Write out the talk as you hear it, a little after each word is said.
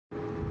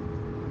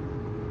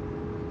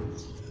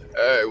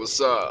Hey, what's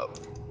up?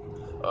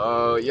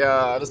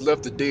 Yeah, I just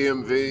left the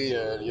DMV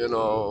and,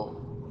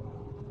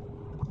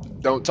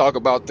 don't talk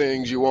about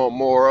things you want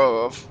more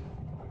of.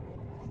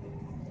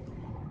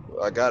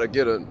 I gotta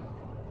get at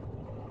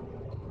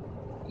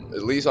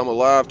least I'm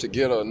alive to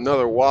get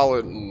another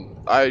wallet and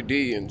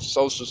ID and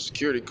social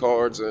security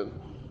cards and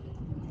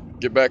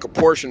get back a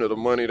portion of the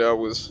money that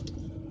was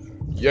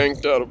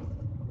yanked out of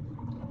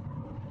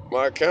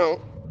my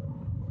account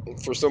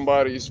for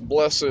somebody's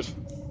blessed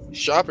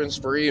shopping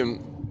spree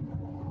and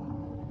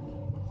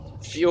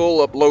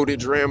fuel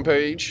uploadage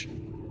rampage.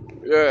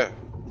 Yeah.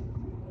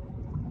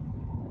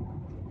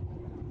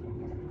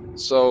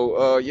 So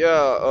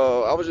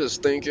I was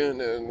just thinking,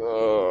 and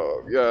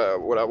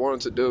what I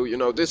wanted to do.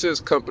 This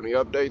is company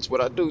updates, but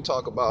I do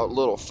talk about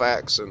little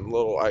facts and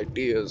little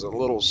ideas and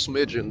little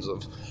smidgens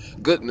of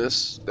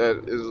goodness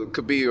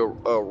could be a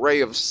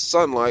ray of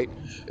sunlight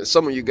in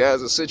some of you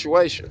guys'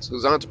 situations,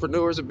 who's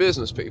entrepreneurs and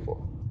business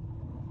people.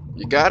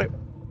 You got it?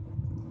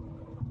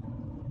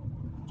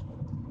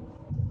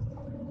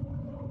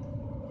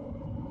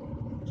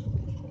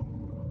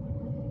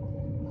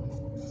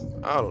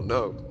 I don't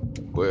know,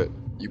 but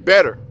you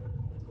better.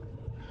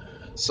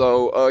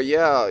 So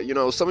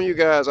some of you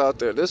guys out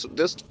there, this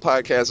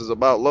podcast is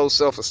about low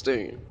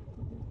self-esteem.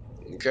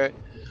 Okay,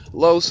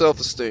 low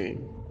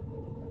self-esteem.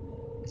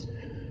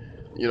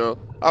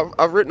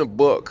 I've written a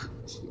book.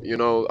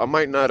 I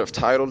might not have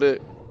titled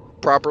it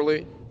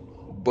properly,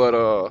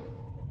 but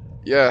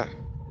yeah,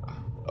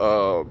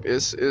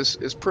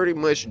 it's pretty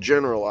much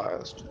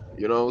generalized.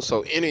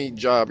 So any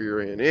job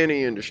you're in,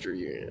 any industry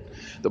you're in,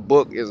 the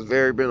book is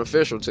very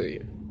beneficial to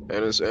you,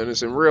 and it's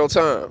in real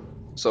time.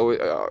 So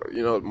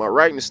my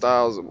writing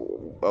style is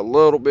a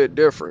little bit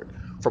different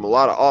from a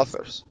lot of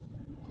authors.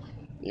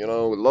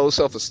 With low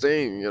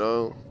self-esteem,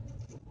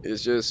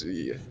 it's just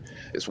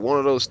it's one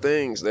of those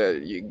things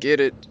that you get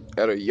it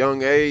at a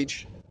young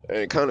age and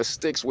it kind of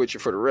sticks with you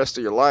for the rest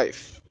of your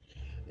life.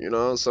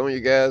 Some of you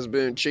guys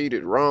been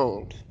cheated,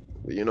 wronged,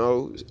 you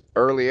know,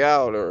 early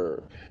out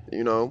or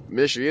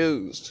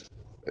misused,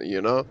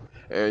 you know,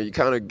 and you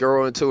kind of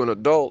grow into an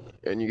adult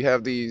and you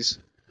have these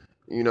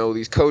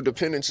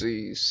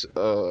codependency,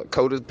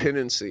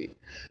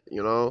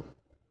 you know,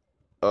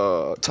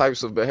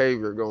 types of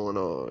behavior going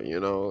on,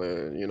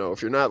 and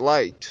if you're not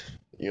liked,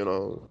 you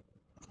know,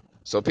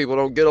 so people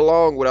don't get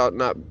along without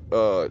not.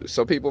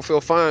 So people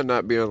feel fine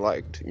not being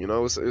liked.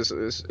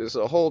 It's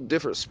a whole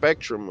different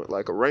spectrum,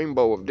 like a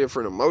rainbow of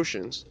different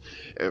emotions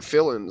and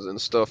feelings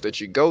and stuff that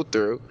you go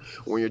through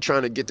when you're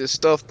trying to get this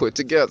stuff put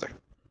together.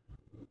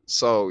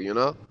 So and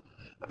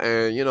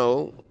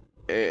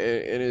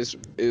and it's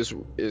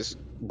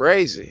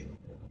brazy,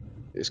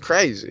 it's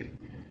crazy,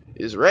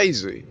 it's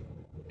razy,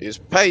 it's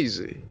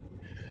paisy.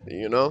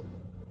 You know,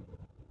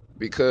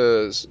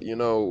 because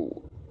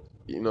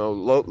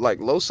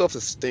low self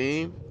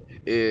esteem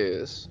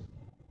is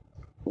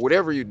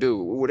whatever you do,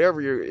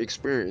 whatever you're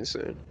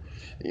experiencing,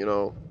 you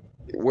know,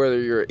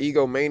 whether you're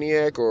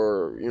egomaniac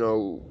or,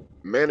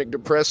 manic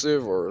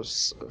depressive or,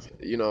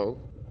 you know,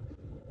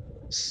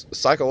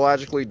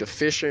 psychologically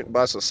deficient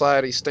by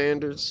society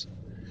standards,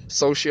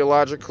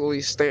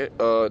 sociologically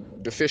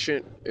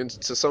deficient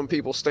to some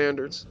people's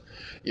standards,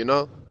 you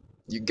know,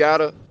 you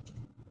gotta,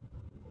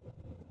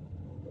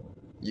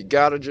 you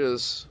gotta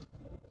just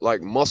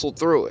like muscle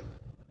through it.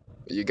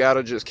 You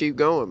gotta just keep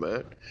going,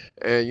 man.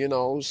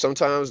 And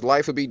sometimes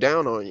life will be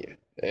down on you,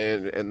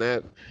 and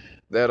that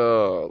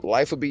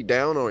life will be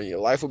down on you.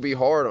 Life will be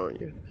hard on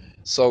you.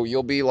 So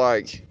you'll be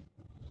like,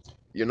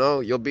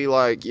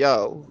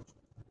 yo,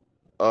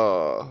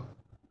 uh,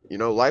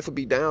 life will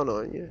be down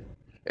on you,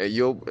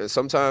 and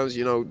sometimes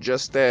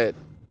just that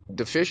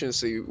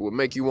deficiency will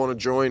make you want to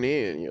join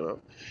in.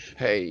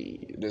 Hey,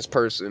 this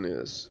person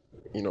is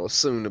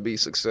soon to be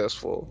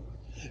successful.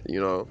 You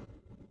know,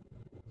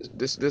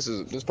 this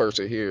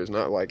person here is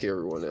not like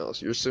everyone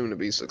else. You're soon to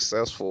be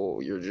successful.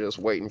 You're just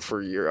waiting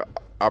for your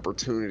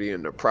opportunity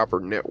and the proper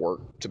network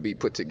to be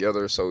put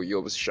together so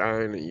you'll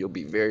shine and you'll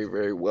be very,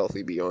 very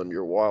wealthy beyond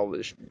your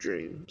wildest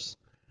dreams.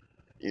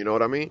 You know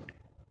what I mean?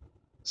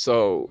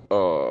 So,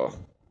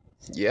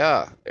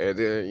 yeah, and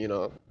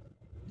then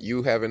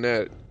you having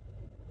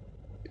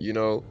you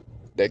know,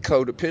 that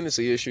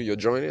codependency issue, you'll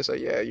join it and say,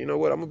 yeah, you know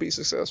what? I'm gonna be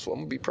successful. I'm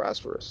gonna be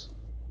prosperous.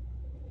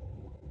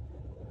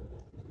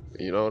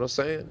 You know what I'm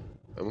saying?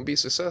 I'm gonna be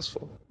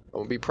successful.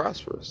 I'm gonna be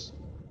prosperous.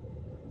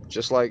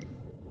 Just like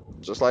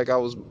I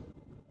was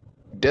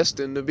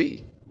destined to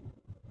be.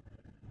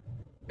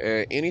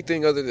 And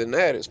anything other than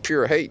that is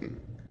pure hating.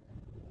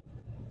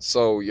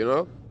 So,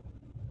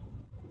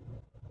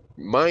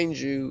 mind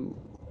you,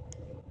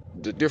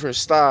 the different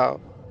style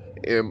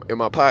in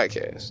my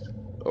podcast.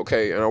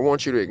 Okay. And I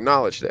want you to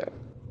acknowledge that.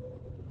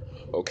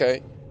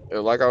 Okay.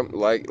 And like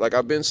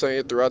I've been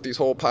saying throughout these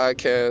whole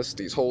podcasts,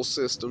 these whole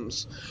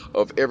systems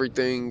of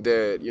everything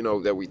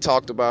that we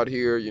talked about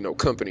here,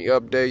 company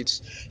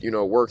updates,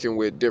 working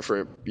with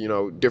different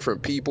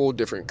people,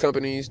 different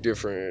companies,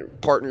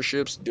 different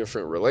partnerships,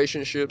 different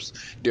relationships,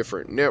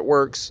 different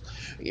networks.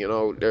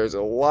 There's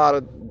a lot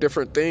of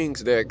different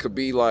things that could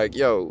be like,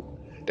 yo,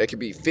 that can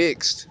be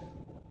fixed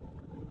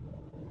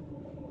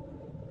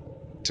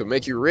to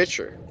make you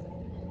richer.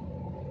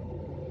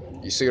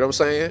 You see what I'm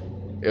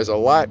saying? There's a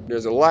lot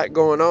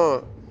going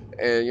on.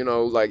 And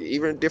like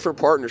even different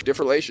partners,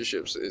 different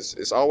relationships,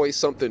 it's always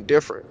something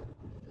different.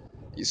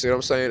 You see what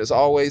I'm saying? It's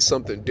always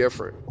something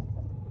different.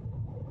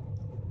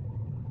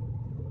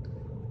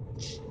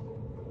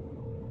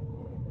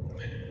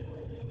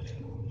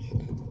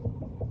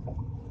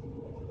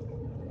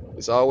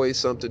 It's always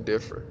something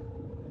different.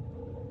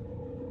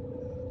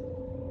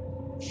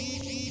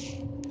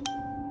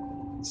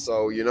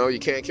 So, you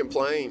can't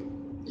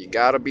complain. You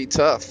gotta be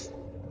tough.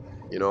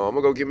 I'm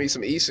gonna go get me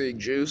some e-cig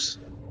juice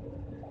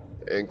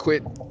and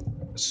quit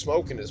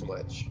smoking as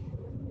much.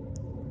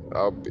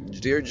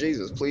 Dear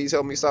Jesus, please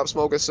help me stop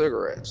smoking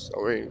cigarettes.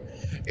 I mean,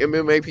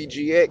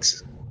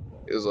 MMAPGX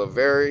is a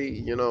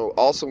very,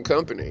 awesome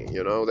company,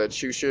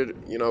 that you should,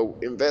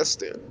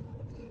 invest in.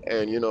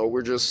 And,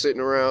 we're just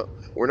sitting around.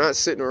 We're not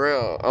sitting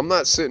around. I'm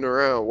not sitting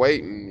around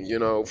waiting,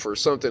 for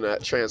something to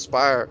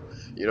transpire.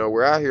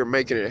 We're out here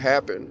making it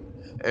happen.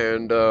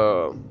 And,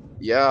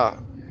 yeah,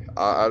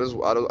 I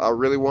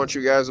really want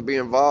you guys to be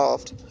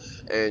involved.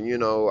 And,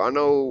 I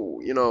know,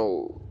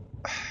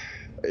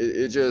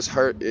 it just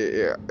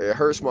it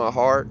hurts my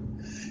heart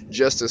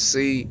just to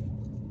see,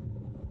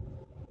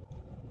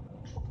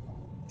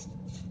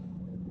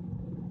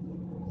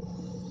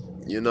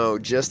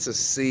 just to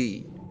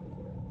see,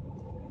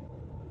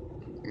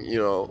 you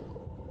know,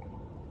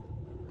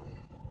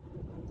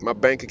 my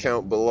bank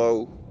account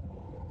below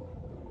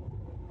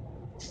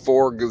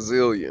 4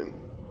 gazillion,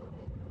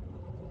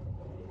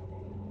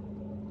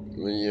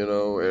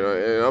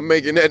 and I'm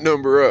making that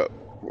number up.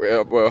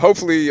 Well, but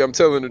hopefully I'm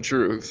telling the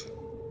truth.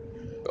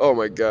 Oh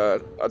my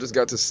God, I just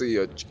got to see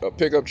a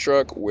pickup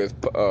truck with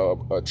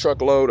a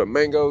truckload of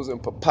mangoes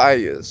and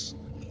papayas.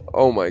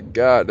 Oh my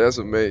God, that's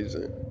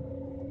amazing.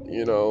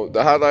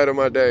 The highlight of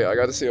my day, I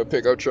got to see a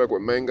pickup truck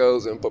with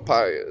mangoes and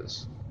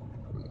papayas.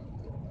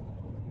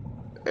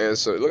 And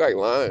so it looked like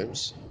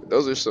limes.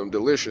 Those are some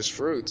delicious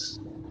fruits,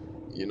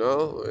 and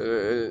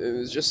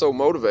it's just so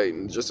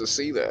motivating just to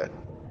see that,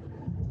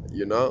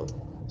 you know.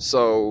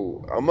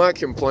 So I'm not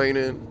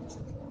complaining.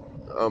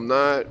 I'm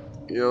not,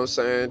 what I'm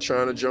saying,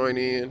 trying to join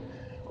in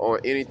on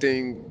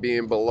anything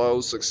being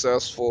below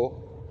successful.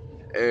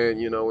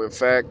 And, in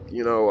fact,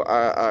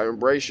 I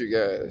embrace you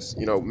guys,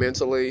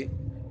 mentally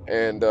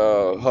and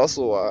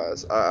hustle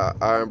wise.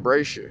 I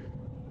embrace you.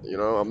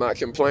 I'm not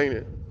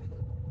complaining.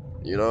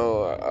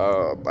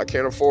 I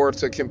can't afford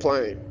to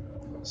complain.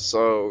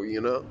 So,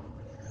 yeah,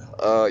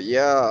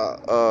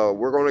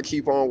 we're going to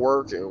keep on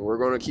working. We're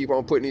going to keep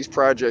on putting these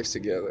projects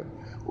together.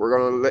 We're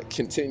going to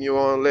continue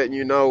on letting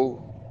you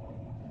know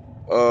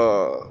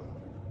uh,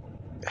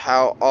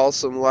 how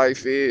awesome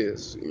life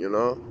is.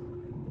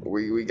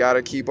 We got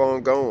to keep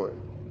on going.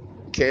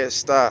 Can't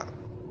stop.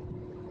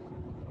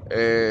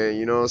 And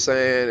you know what I'm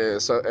saying?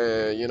 And so,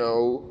 and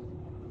uh,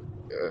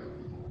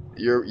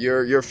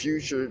 your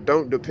future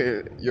don't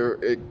depend.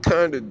 It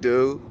kind of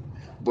do,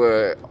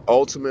 but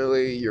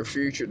ultimately your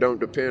future don't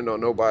depend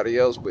on nobody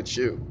else but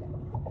you.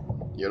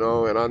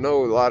 And I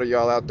know a lot of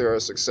y'all out there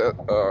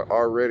are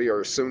already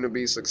or soon to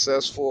be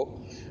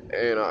successful,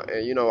 and I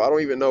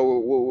don't even know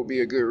what would be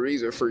a good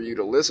reason for you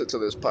to listen to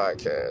this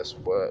podcast,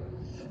 but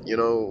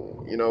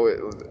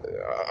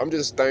I'm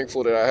just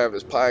thankful that I have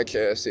this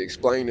podcast to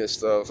explain this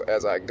stuff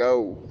as I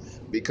go,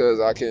 because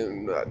I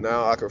can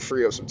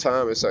free up some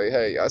time and say,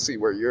 hey, I see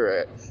where you're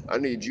at. I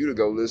need you to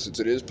go listen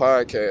to this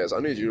podcast.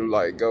 I need you to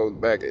like go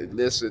back and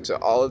listen to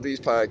all of these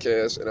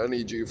podcasts, and I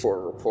need you for a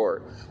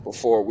report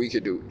before we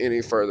could do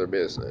any further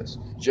business.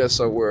 Just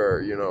so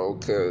we're,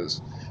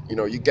 because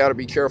you got to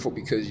be careful,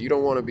 because you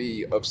don't want to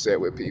be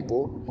upset with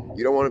people.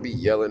 You don't want to be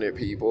yelling at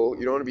people.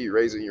 You don't want to be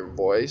raising your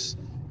voice.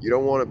 You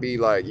don't want to be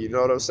like, you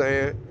know what I'm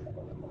saying?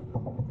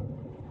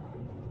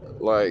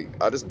 Like,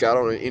 I just got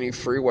on any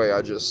freeway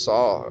I just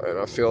saw, and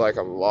I feel like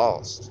I'm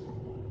lost.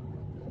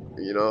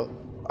 You know,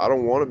 I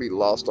don't want to be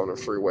lost on a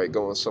freeway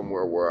going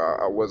somewhere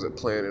where I wasn't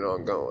planning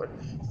on going.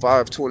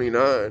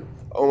 529.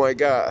 Oh my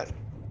God.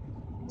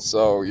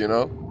 So,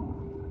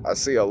 I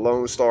see a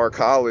Lone Star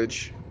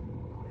College,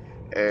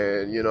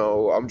 and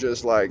I'm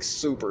just like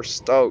super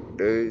stoked,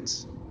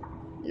 dudes.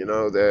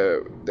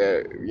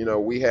 That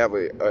we have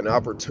an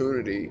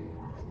opportunity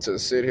to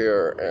sit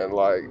here and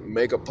like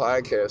make a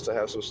podcast to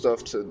have some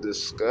stuff to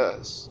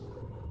discuss.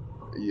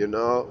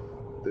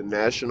 The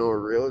National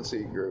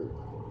Realty Group.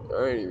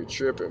 I ain't even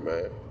tripping,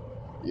 man.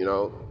 You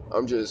know,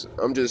 I'm just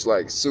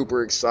like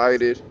super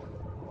excited.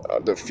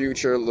 The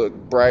future look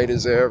bright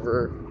as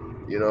ever.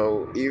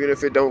 Even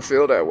if it don't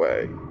feel that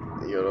way.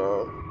 You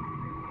know,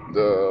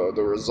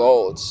 the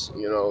results.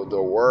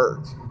 The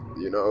work.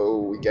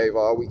 We gave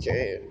all we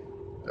can.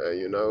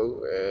 And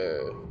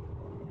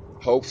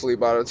hopefully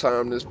by the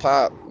time this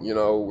pop,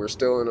 we're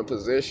still in a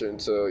position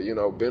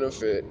to,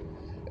 benefit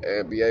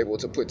and be able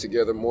to put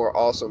together more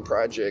awesome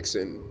projects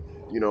and,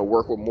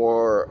 work with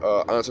more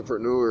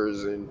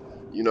entrepreneurs, and,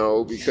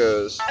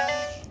 because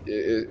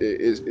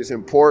it's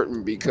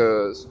important,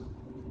 because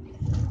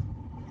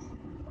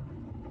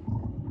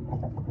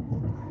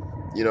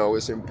You know,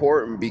 it's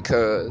important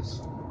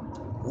because,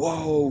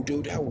 whoa,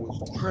 dude, that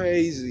was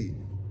crazy.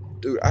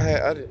 Dude, I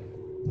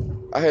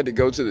had to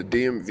go to the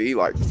DMV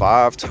like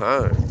 5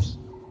 times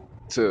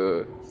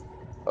to,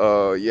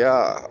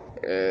 yeah.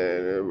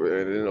 And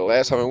then the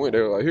last time I went, they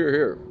were like,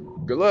 here,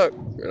 good luck.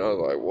 And I was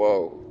like,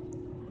 whoa.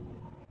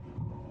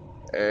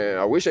 And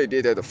I wish they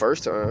did that the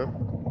first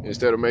time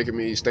instead of making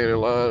me stand in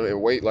line and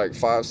wait like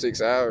 5,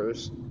 6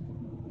 hours.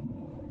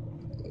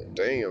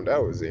 Damn,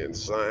 that was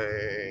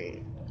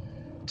insane.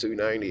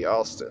 290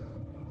 Austin,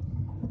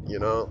 you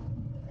know?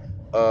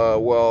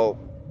 Well,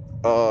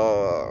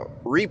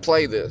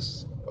 replay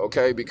this,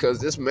 okay? Because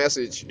this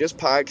message, this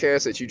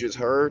podcast that you just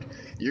heard,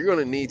 you're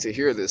gonna need to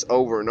hear this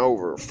over and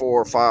over,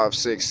 4, 5,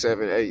 6,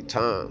 7, 8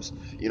 times.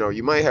 You know,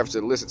 you might have to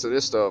listen to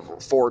this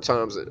stuff 4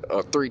 times,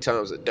 3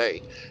 times a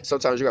day.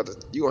 Sometimes you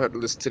gonna have to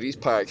listen to these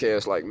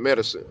podcasts like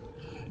medicine.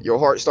 Your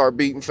heart start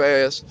beating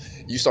fast.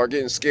 You start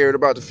getting scared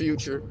about the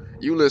future.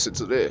 You listen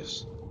to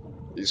this.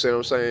 You see what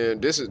I'm saying?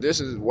 This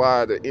is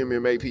why the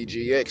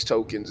MMAPGX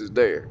tokens is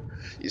there.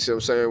 You see what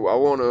I'm saying? I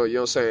wanna, you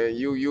know what I'm saying?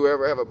 You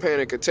ever have a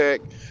panic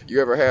attack?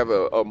 You ever have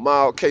a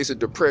mild case of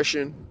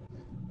depression?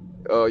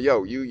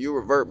 You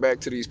revert back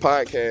to these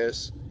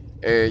podcasts,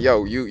 and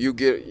you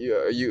get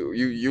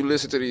you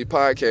listen to these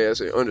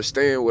podcasts and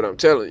understand what I'm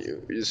telling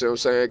you. You see what I'm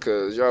saying?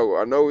 Cause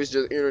I know it's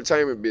just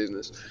entertainment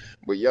business,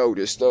 but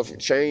this stuff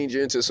change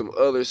into some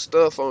other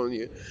stuff on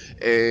you,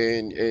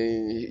 and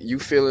you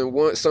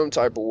feeling some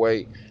type of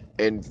way,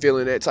 and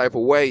feeling that type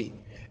of way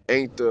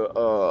ain't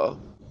the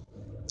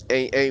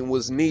ain't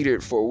what's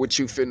needed for what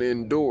you finna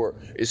endure,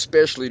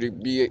 especially to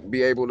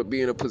be able to be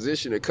in a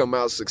position to come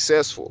out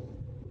successful.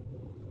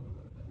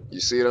 You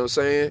see what I'm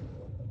saying?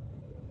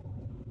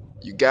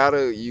 You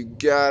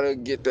gotta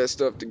get that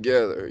stuff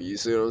together. You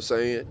see what I'm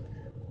saying?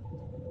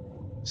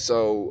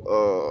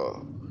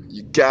 So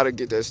you gotta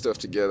get that stuff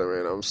together,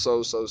 man. I'm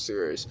so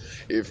serious.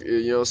 If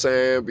you know what I'm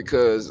saying,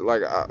 because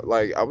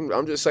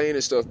I'm just saying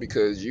this stuff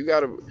because you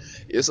gotta.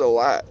 It's a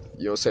lot.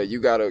 You know what I'm saying? You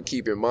gotta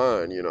keep in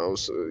mind.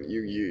 So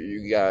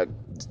you got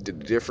the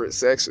different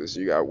sexes.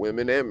 You got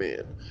women and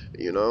men.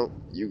 You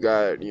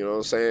got what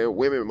I'm saying.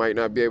 Women might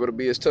not be able to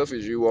be as tough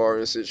as you are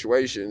in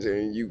situations,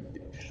 and you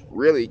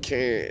really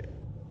can't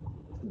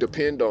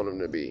depend on them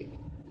to be.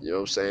 You know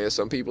what I'm saying?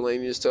 Some people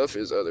ain't as tough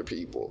as other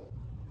people.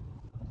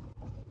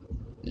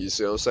 You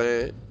see what I'm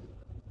saying?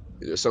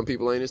 There's some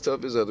people ain't as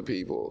tough as other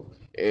people,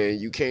 and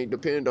you can't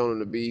depend on them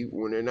to be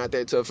when they're not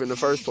that tough in the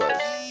first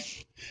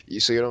place.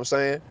 You see what I'm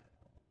saying?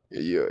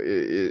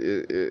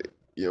 You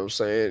know what I'm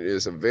saying?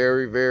 It's a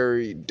very,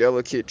 very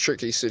delicate,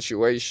 tricky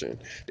situation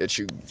that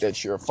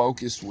you're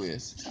focused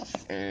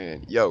with,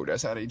 and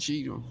that's how they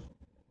cheat them.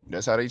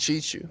 That's how they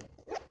cheat you.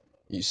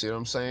 You see what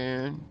I'm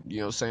saying? You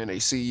know what I'm saying? They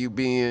see you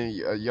being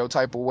your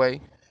type of way,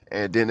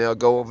 and then they'll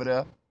go over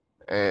there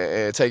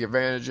and take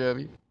advantage of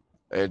you.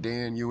 And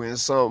then you in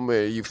something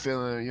and you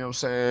feeling, you know what I'm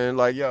saying?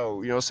 Like, you know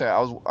what I'm saying?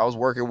 I was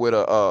working with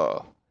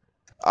I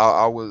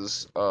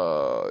was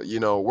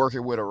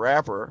working with a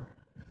rapper,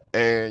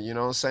 and you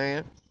know what I'm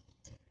saying?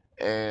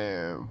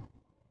 And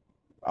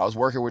I was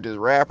working with this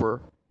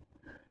rapper,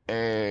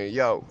 and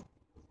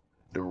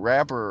the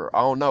rapper, I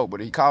don't know, but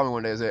he called me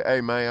one day and said,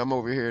 "Hey man, I'm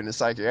over here in the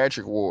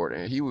psychiatric ward."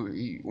 And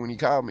when he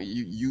called me,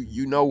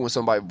 you know when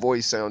somebody's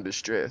voice sound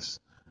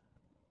distressed.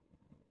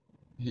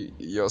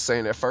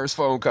 Saying that first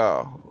phone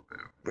call,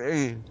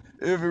 man,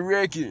 every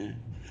reckon,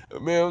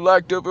 man, I'm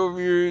locked up over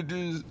here in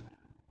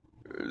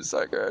this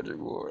psychiatric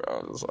ward. I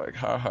was like,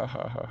 ha ha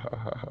ha ha ha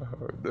ha,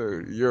 ha.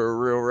 Dude, you're a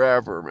real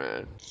rapper,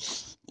 man.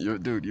 You're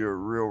a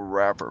real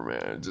rapper,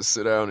 man. Just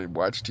sit down and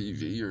watch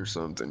TV or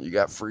something. You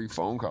got free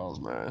phone calls,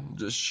 man.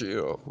 Just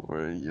chill,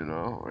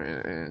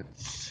 and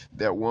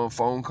that one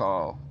phone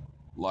call,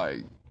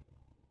 like,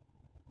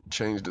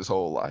 changed his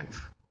whole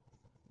life.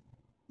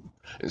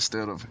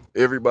 Instead of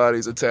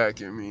everybody's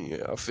attacking me,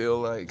 I feel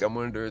like I'm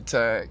under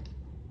attack.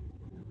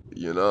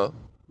 You know,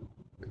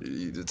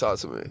 you just talk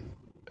to me,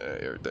 and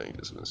everything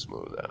just been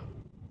smoothed out.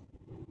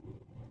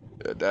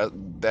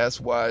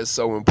 That's why it's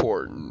so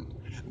important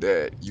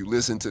that you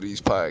listen to these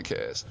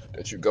podcasts.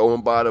 That you go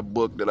and buy the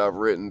book that I've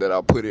written. That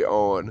I put it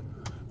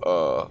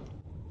uh,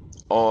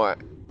 on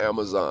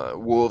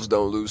Amazon. Wolves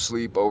don't lose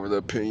sleep over the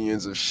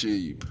opinions of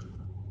sheep.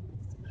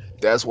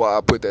 That's why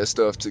I put that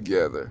stuff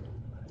together.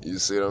 You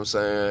see what I'm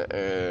saying?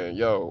 And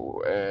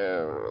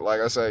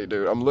like I say,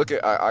 dude, I'm looking.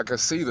 I can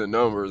see the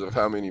numbers of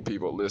how many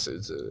people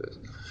listen to this.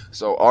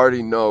 So I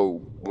already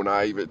know when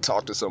I even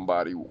talk to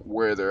somebody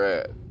where they're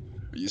at.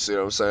 You see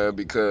what I'm saying?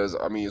 Because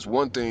I mean, it's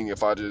one thing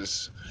if I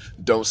just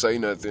don't say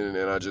nothing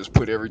and I just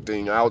put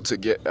everything out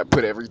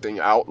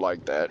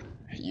like that.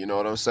 You know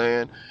what I'm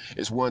saying?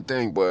 It's one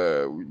thing,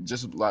 but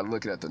just like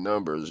looking at the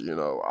numbers, I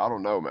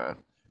don't know, man.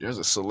 There's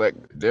a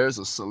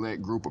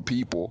select group of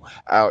people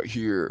out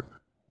here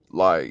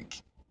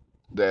like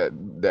that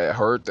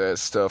heard that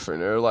stuff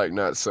and they're like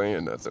not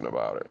saying nothing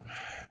about it.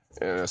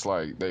 And it's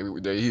like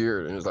they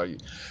hear it and it's like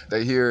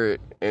they hear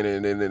it and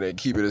then they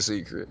keep it a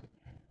secret.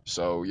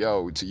 So,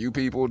 to you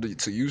people,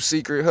 to you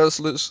secret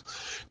hustlers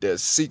that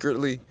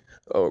secretly,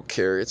 oh,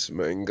 carrots,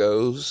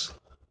 mangoes.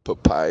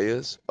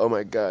 Papayas. Oh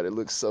my God, it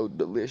looks so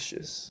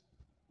delicious.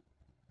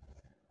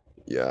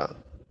 Yeah,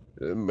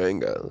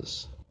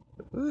 mangoes.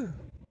 Ugh.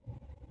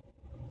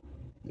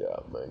 Yeah,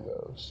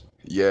 mangoes.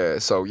 Yeah,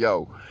 so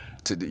yo,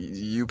 to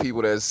you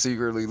people that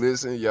secretly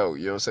listen, yo,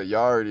 you know what I'm saying?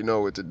 Y'all already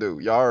know what to do.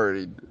 Y'all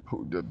already,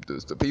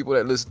 the people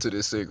that listen to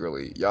this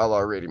secretly, y'all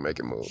already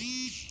making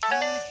moves.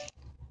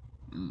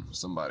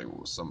 Some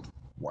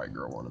white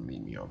girl want to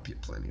meet me on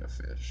Plenty of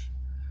Fish.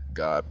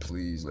 God,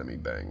 please let me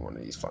bang one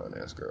of these fine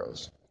ass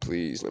girls.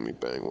 Please let me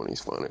bang one of these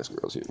fine ass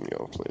girls. Hit me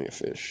on Plenty of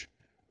Fish.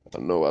 I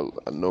know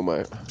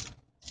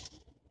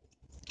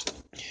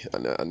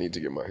I need to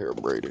get my hair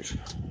braided.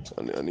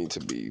 I need to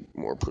be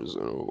more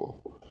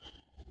presentable.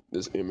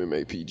 This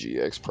MMA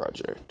PGX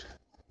project.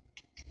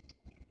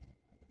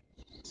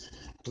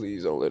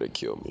 Please don't let it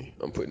kill me.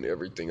 I'm putting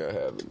everything I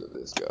have into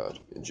this, God.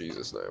 In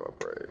Jesus' name I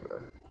pray,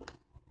 man.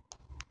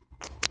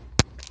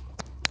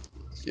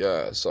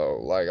 Yeah, so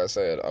like I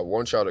said, I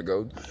want y'all to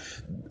go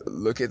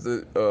look at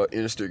the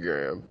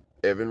Instagram,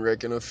 Evan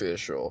Reckon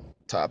Official,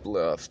 top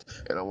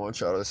left, and I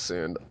want y'all to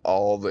send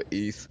all the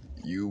ETH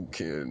you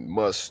can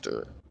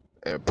muster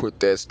and put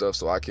that stuff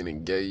so I can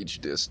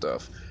engage this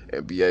stuff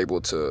and be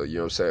able to, you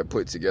know what I'm saying,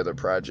 put together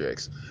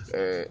projects.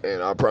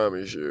 And I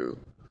promise you,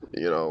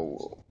 you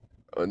know,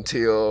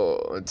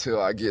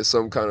 until I get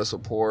some kind of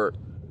support,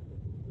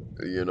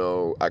 you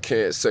know, I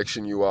can't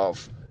section you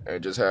off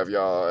and just have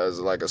y'all as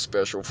like a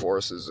special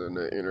forces in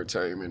the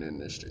entertainment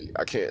industry.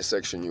 I can't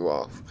section you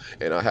off,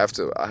 and I have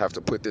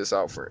to put this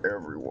out for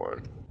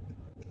everyone.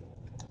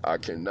 I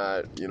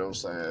cannot, you know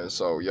what I'm saying?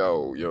 So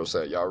yo, you know what I'm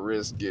saying? Y'all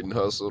risk getting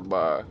hustled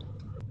by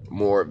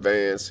more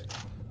advanced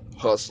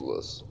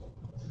hustlers.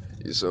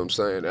 You see what I'm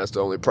saying? That's the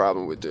only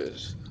problem with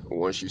this.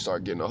 Once you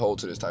start getting a hold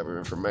to this type of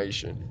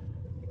information,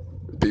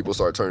 people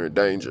start turning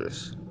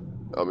dangerous.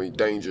 I mean,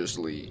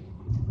 dangerously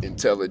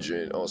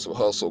intelligent on some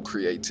hustle,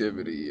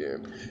 creativity,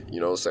 and,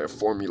 you know what I'm saying,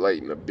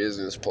 formulating a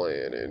business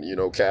plan and, you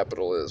know,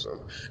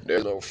 capitalism.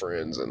 There's no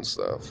friends and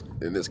stuff.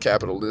 In this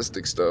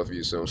capitalistic stuff,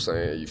 you see what I'm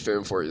saying, you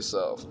fend for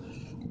yourself.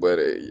 But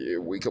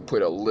we could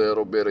put a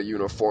little bit of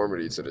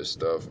uniformity to this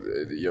stuff.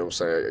 You know what I'm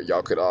saying?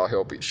 Y'all could all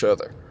help each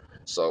other.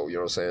 So, you know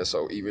what I'm saying?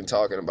 So, even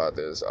talking about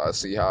this, I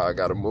see how I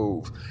got to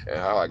move and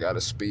how I got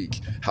to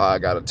speak, how I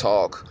got to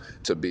talk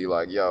to be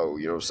like, yo,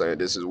 you know what I'm saying?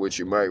 This is what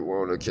you might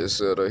want to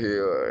consider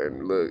here.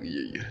 And look,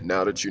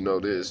 now that you know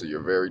this,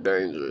 you're very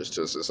dangerous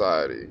to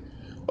society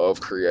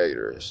of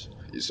creators.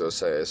 You know what I'm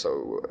saying?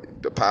 So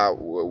the power,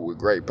 with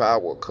great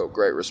power come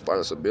great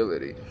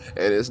responsibility.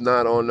 And it's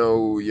not on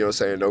no, you know what I'm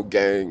saying, no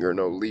gang or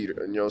no leader,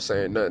 you know what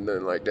I'm saying,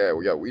 nothing like that.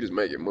 Yo, we just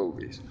making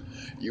movies.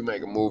 You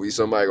make a movie,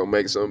 somebody gonna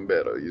make something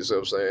better. You see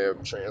what I'm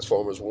saying?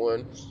 Transformers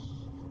 1,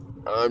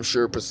 I'm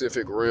sure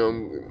Pacific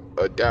Rim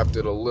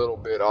adapted a little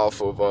bit off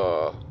of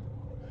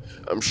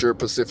I'm sure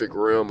Pacific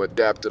Rim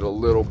adapted a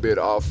little bit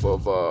off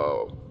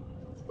of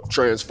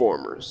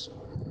Transformers.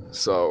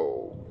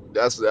 So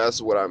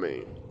that's what I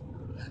mean.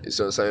 You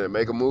see what I'm saying? To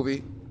make a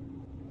movie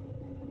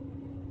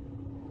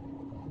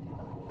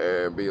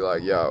and be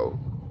like, yo,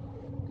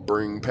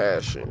 bring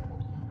passion.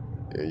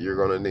 And you're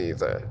gonna need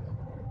that.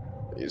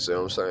 You see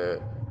what I'm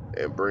saying?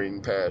 And bring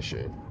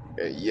passion.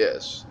 And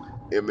yes,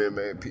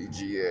 MMA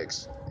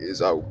PGX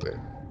is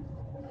open.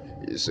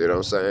 You see what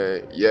I'm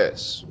saying?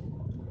 Yes,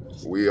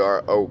 we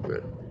are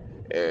open.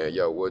 And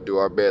yo, we'll do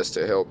our best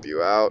to help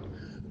you out.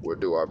 We'll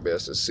do our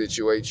best to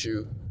situate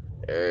you.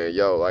 And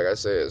yo, like I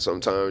said,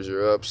 sometimes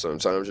you're up,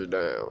 sometimes you're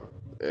down.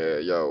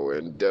 And yo,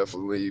 and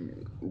definitely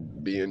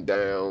being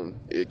down,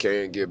 it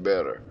can get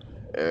better.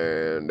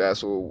 And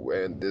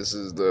and this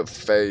is the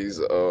phase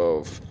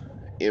of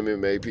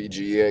MMA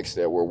PGX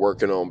that we're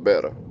working on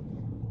better.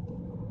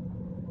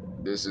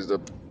 This is the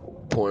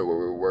point where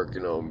we're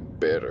working on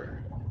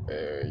better.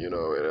 And, you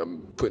know, and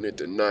I'm putting it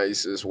the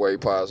nicest way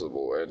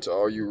possible. And to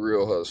all you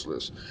real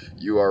hustlers,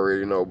 you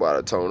already know by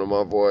the tone of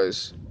my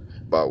voice,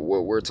 about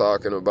what we're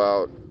talking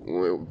about.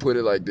 Put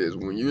it like this: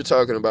 when you're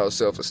talking about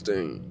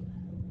self-esteem,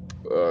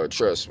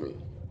 trust me.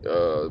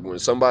 When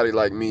somebody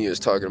like me is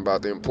talking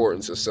about the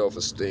importance of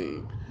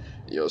self-esteem,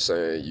 you know what I'm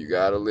saying, you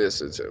gotta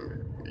listen to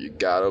me. You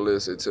gotta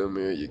listen to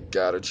me. You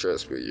gotta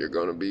trust me. You're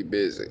gonna be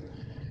busy.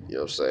 You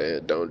know what I'm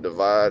saying? Don't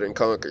divide and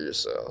conquer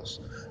yourselves.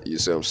 You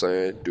see what I'm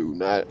saying? Do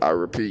not, I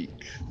repeat,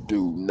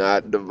 do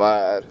not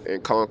divide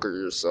and conquer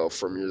yourself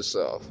from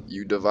yourself.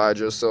 You divide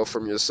yourself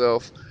from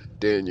yourself,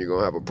 then you're going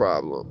to have a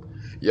problem.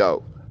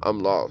 Yo, I'm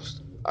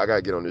lost. I got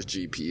to get on this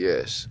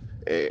GPS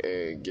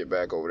and get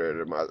back over there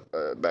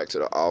to back to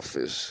the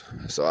office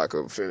so I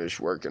could finish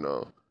working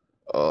on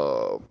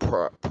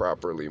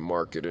properly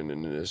marketing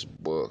in this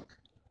book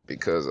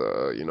because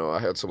you know, I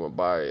had someone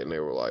buy it and they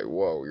were like,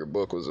 "Whoa, your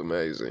book was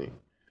amazing."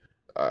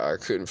 I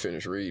couldn't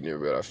finish reading it,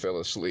 but I fell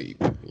asleep.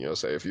 You know what I'm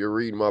saying? If you're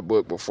reading my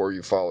book before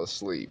you fall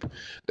asleep,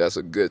 that's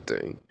a good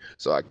thing.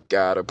 So I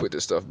gotta put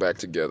this stuff back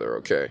together,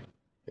 okay?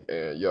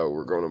 And yo,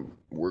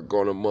 we're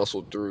gonna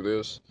muscle through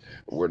this.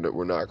 We're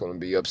not gonna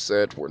be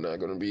upset. We're not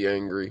gonna be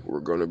angry.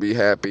 We're gonna be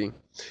happy.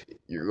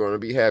 You're gonna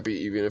be happy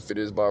even if it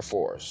is by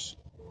force.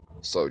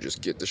 So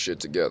just get the shit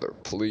together,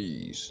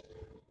 please.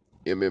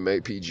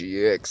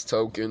 MMAPGX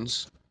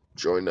tokens.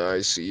 Join the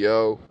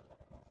ICO.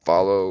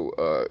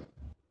 Follow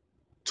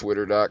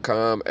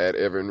Twitter.com at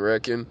Evan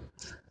Reckon.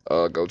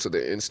 Go to the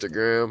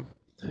Instagram,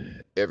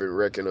 Evan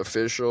Reckon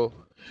Official.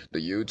 The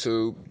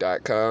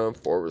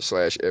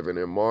YouTube.com/Evan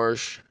and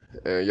Marsh.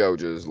 And yo,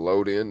 just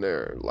load in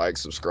there. Like,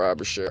 subscribe,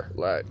 and share.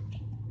 Like.